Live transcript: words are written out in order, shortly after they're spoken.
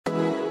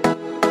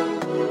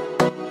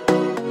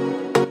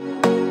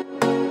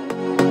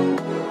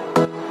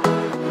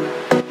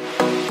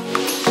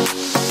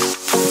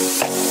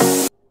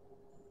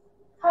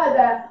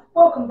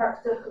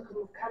back to Cooking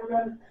with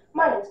Cameron.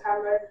 My name's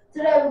Cameron.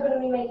 Today we're going to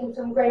be making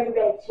some gravy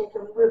baked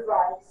chicken with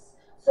rice.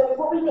 So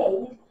what we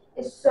need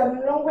is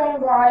some long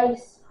grain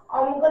rice.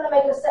 I'm going to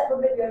make a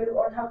separate video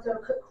on how to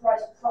cook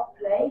rice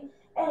properly.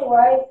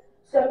 Anyway,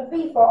 some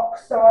beef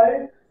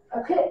oxo,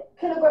 a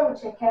kilogram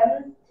of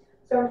chicken,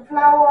 some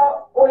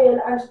flour, oil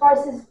and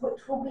spices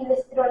which will be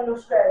listed on your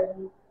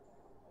screen.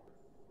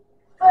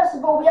 First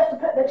of all, we have to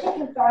put the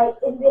chicken thigh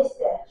in this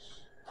dish.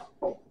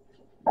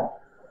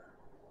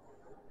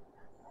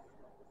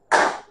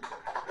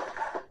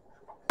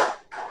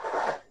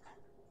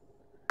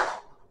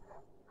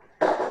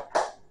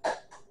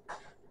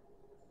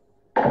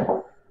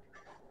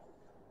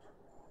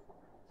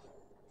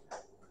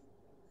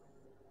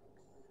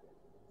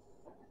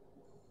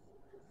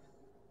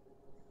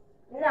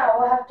 Now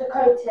I have to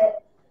coat it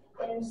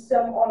in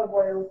some olive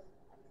oil.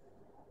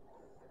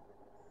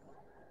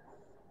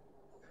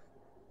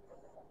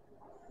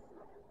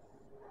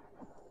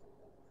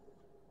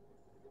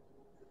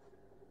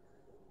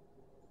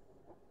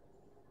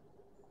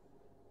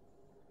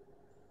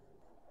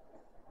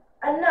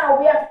 And now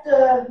we have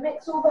to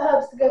mix all the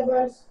herbs together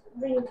and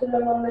sprinkle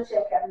them on the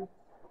chicken.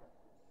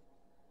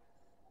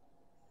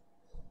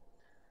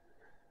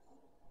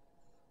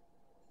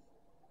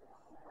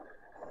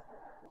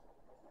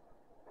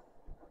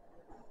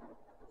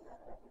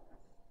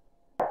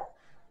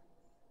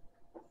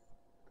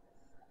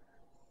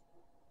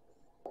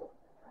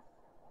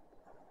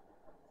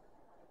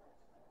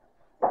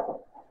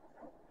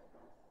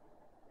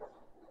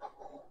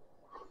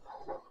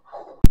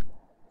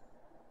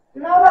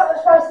 Now that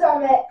the spices are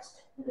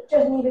mixed, we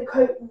just need to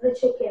coat the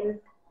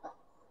chicken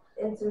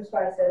in some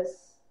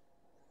spices.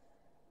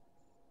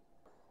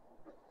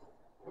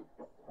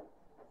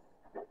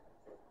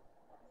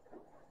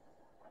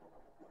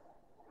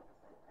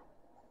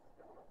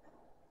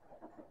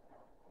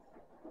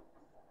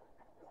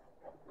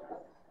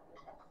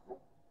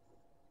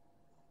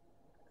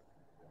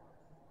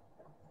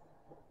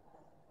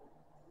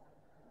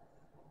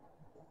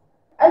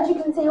 As you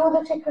can see, all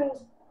the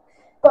chicken's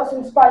got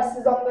some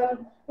spices on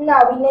them. Now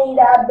we need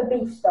to add the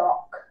beef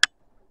stock.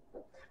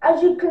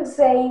 As you can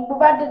see,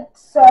 we've added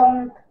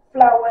some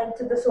flour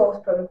into the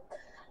saucepan.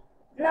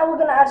 Now we're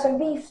going to add some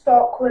beef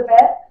stock with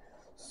it,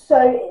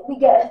 so we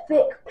get a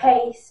thick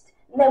paste,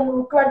 and then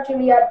we'll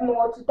gradually add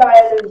more to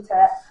dilute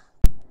it.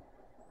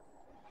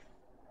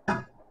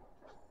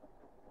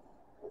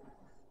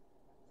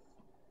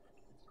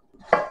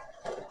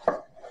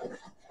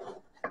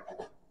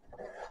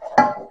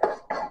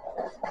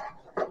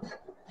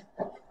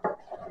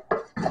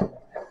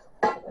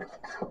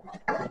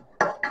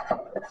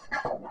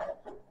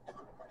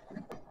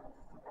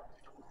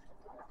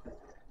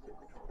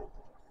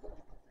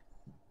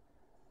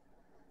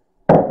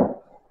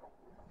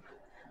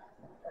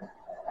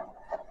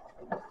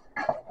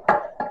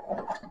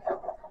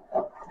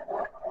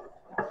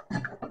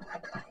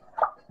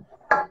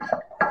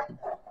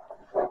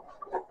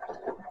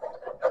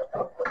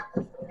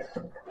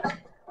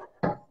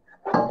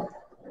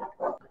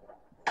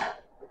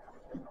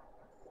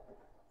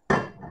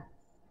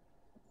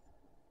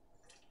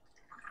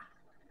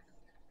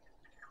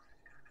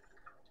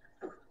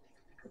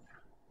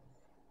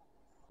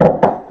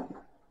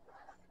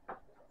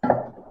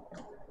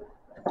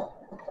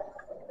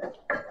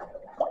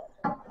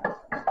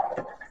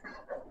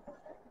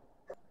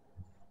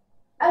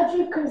 As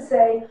you can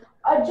see,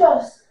 I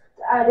just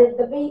added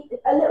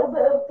a little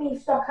bit of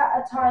beef stock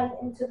at a time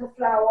into the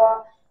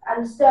flour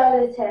and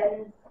stirred it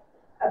in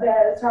a bit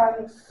at a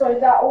time so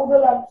that all the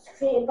lumps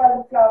created by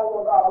the flour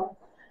were gone.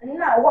 And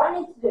now what I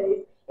need to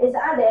do is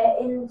add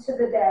it into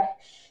the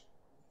dish.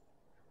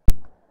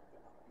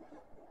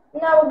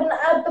 Now we're going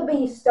to add the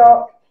beef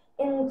stock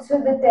into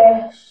the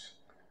dish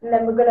and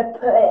then we're going to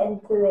put it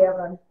into the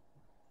oven.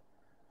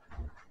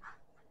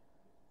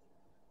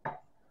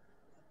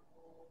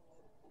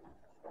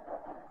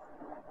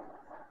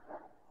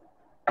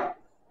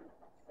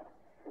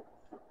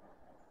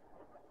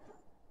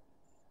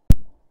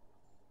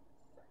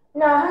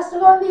 Now it has to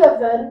go in the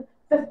oven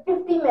for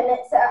 50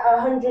 minutes at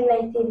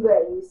 180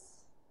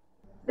 degrees.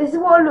 This is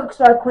what it looks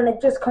like when it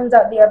just comes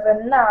out the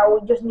oven. Now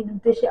we just need to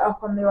dish it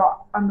up on the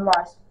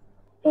rice.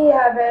 Here you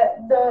have it,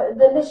 the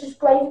delicious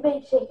gravy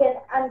baked chicken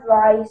and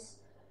rice.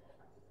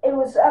 It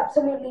was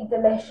absolutely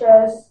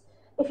delicious.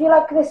 If you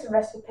like this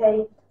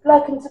recipe,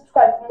 like and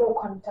subscribe for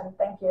more content.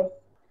 Thank you.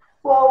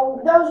 Well,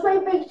 that was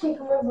gravy baked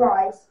chicken with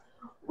rice.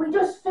 We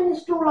just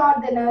finished all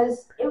our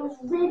dinners. It was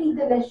really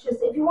delicious.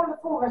 If you want a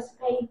full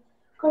recipe,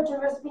 go to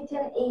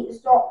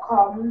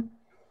recipetin.com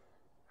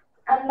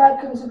and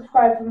like and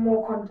subscribe for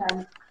more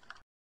content.